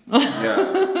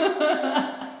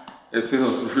 Yeah. It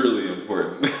feels really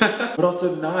important. But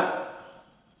also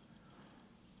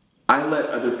I let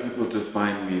other people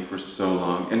define me for so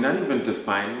long, and not even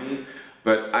define me,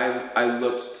 but I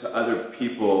looked to other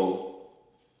people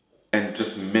and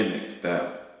just mimicked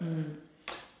them.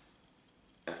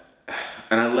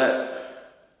 And I let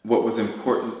what was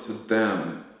important to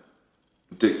them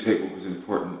dictate what was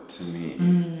important to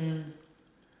me.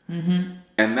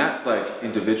 And that's like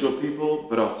individual people,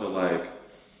 but also like,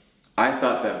 I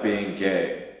thought that being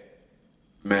gay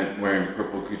meant wearing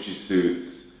purple Gucci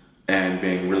suits and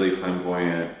being really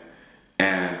flamboyant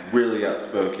and really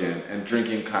outspoken and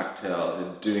drinking cocktails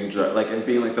and doing drugs, like, and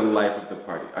being like the life of the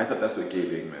party. I thought that's what gay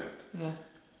being meant. Yeah.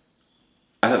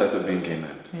 I thought that's what being gay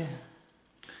meant. Yeah.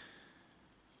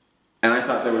 And I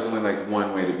thought there was only like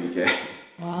one way to be gay.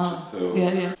 Wow. Just so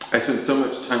Yeah. I spent so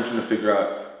much time trying to figure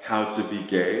out how to be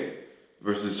gay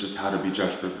versus just how to be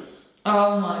Josh Rivers.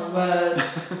 Oh my word.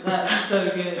 That's so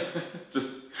good.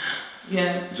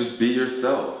 Just be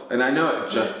yourself. And I know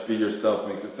just be yourself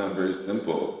makes it sound very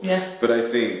simple. Yeah. But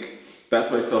I think that's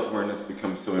why self-awareness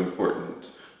becomes so important.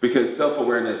 Because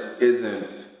self-awareness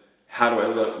isn't how do I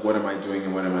look, what am I doing,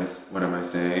 and what am I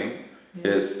saying?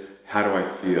 Yeah. It's how do I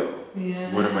feel?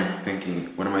 Yeah. What am I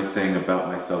thinking? What am I saying about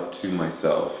myself to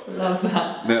myself? Love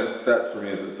that. That's for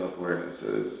me is what self-awareness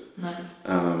is. Nice.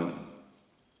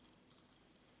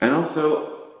 And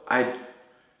also, I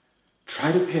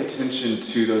try to pay attention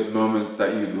to those moments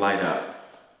that you light up.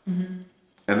 And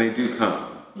they do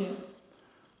come. Yeah.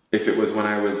 If it was when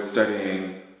I was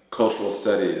studying cultural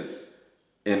studies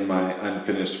in my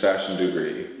unfinished fashion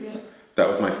degree, that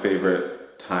was my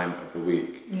favorite time of the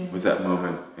week, was that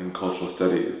moment in cultural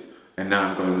studies. And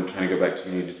now I'm trying to go back to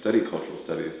uni to study cultural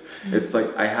studies. It's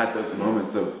like I had those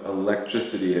moments of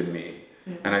electricity in me,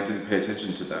 and I didn't pay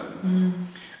attention to them.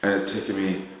 And it's taken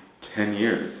me 10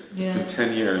 years. It's been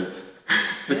 10 years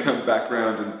to come back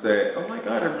around and say, oh my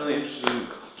God, I'm really interested in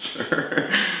culture.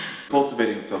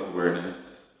 Cultivating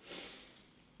self-awareness.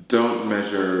 Don't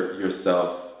measure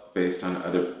yourself based on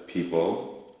other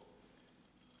people.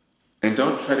 And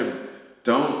don't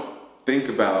think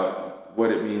about what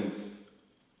it means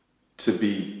to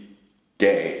be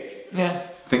gay. Yeah.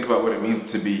 Think about what it means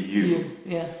to be you.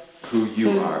 Yeah. Who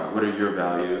you are. What are your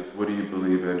values? What do you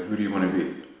believe in? Who do you want to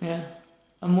be? Yeah.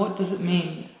 And what does it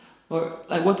mean? Or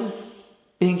like, what does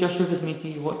being Josh Rivers mean to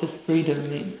you? What does freedom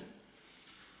mean?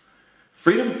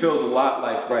 Freedom feels a lot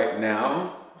like right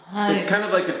now. It's kind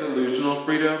of like a delusional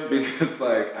freedom because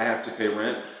like I have to pay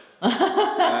rent. And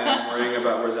I'm worrying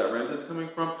about where that rent is coming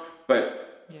from.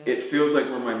 But it feels like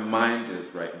where my mind is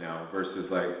right now versus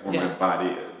like where my body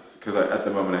is. Because at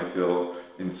the moment I feel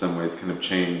in some ways kind of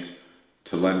chained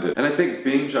to London. And I think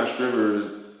being Josh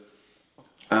Rivers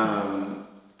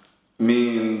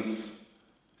means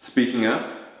speaking up,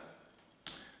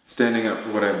 standing up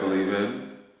for what I believe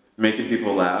in, making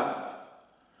people laugh,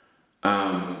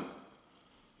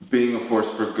 being a force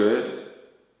for good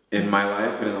in my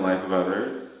life and in the life of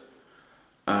others.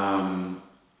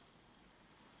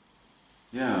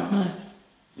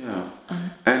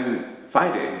 And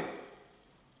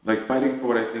fighting for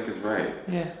what I think is right.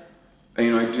 Yeah.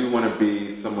 And I do want to be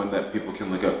someone that people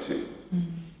can look up to.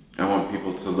 I want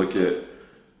people to look at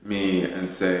me and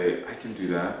say, I can do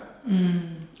that.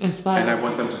 Inspired. And I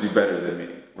want them to do better than me,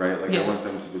 right? Like I want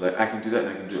them to be like, I can do that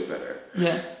and I can do it better.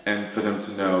 Yeah. And for them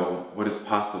to know what is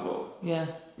possible. Yeah.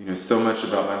 So much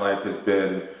about my life has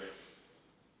been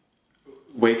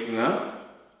waking up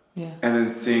and then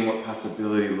seeing what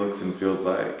possibility looks and feels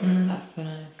like. That's so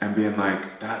nice. And being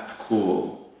like, that's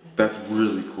cool. That's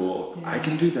really cool. I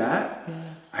can do that.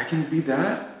 I can be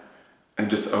that. And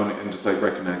just own it and just like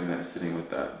recognizing that and sitting with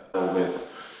that. Or with,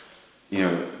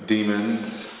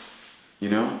 demons,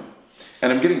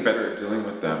 And I'm getting better at dealing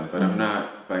with them, but I'm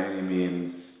not by any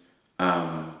means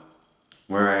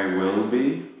where I will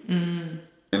be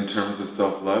in terms of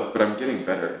self-love, but I'm getting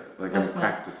better. Like I'm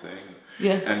practicing.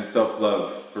 Yeah. And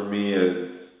self-love for me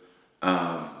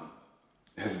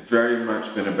has very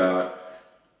much been about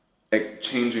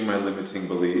changing my limiting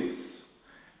beliefs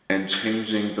and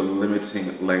changing the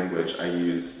limiting language I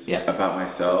use about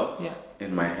myself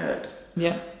in my head.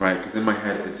 Yeah. Right? Because in my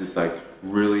head is this like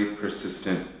really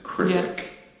persistent critic.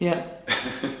 Yeah.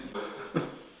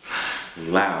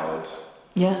 Loud.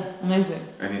 Yeah, amazing.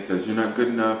 And he says, "You're not good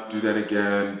enough. Do that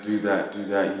again. Do that. Do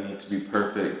that. You need to be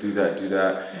perfect. Do that. Do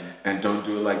that. And don't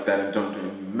do it like that. And don't do it.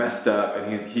 You messed up."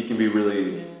 And he can be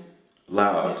really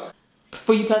loud. Yeah.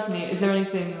 For you personally, is there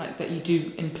anything like that you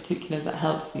do in particular that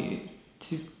helps you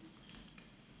to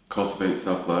Cultivate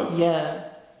self-love.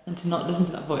 and to not listen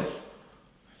to that voice?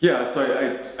 Yeah. So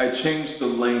I changed the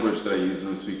language that I use when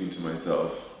I'm speaking to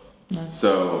myself. Nice.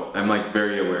 So I'm like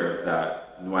very aware of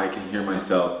that. And I can hear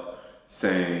myself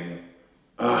saying,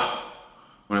 "Ugh,"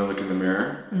 when I look in the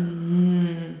mirror.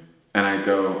 Mm-hmm. And I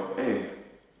go, "Hey,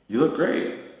 you look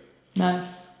great." Nice.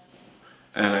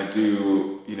 And I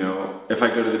do, if I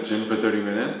go to the gym for 30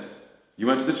 minutes, "You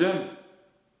went to the gym.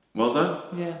 Well done."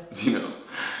 Yeah.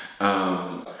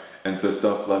 And so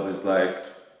self-love is like,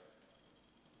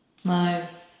 Nice.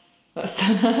 That's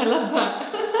I love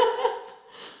that.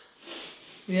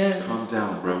 Yeah. calm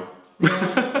down, bro.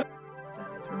 Yeah.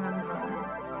 Just remember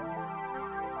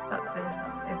that this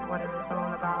is what it is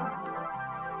all about.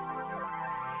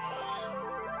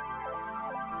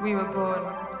 We were born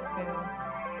to feel.